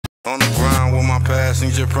On the ground with my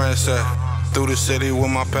passenger princess. Through the city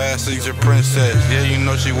with my passenger princess. Yeah, you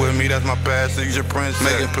know she with me, that's my passenger princess.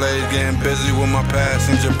 Making plays, getting busy with my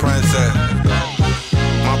passenger princess.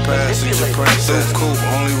 My passenger princess. Cool,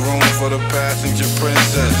 only room for the passenger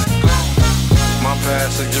princess. My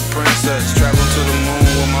passenger princess. Travel to the moon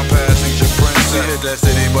with my passenger princess. She hit that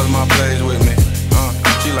city, but my plays with me.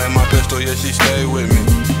 She like my pistol, yeah, she stay with me.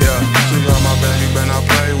 Yeah, she got my baby, better not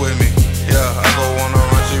play with me. Yeah, I go on a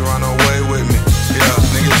run, she run away with me. Yeah,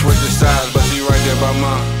 niggas switch the sides, but she right there by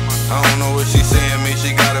mine. I don't know if she seeing me,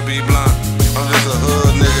 she gotta be blind. I'm just a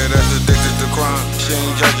hood nigga that's addicted to crime. She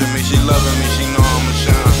ain't judging me, she loving me, she know I'ma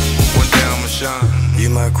shine. One day I'ma shine. You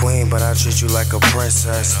my queen, but I treat you like a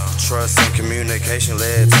princess. Trust and communication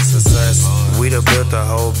led to success. We done built the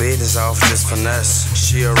whole business off just finesse.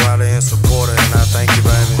 She a rider and supporter, and I thank you,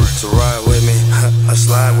 baby. To ride with me,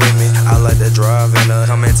 slide with me. I like that drive and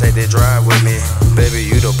come and take that drive with me. Baby,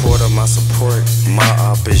 you the port of my support. My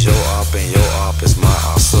op is your op and your op is my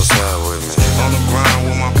op, so slide with me. On the ground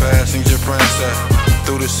with my passenger princess.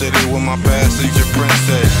 Through the city with my passenger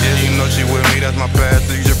princess. Yeah, you know she with me, that's my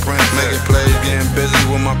passenger princess. Making plays, getting busy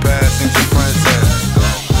with my passenger princess.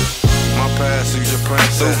 My passenger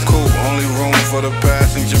princess. So cool, only room for the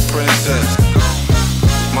passenger princess.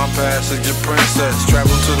 My passenger princess.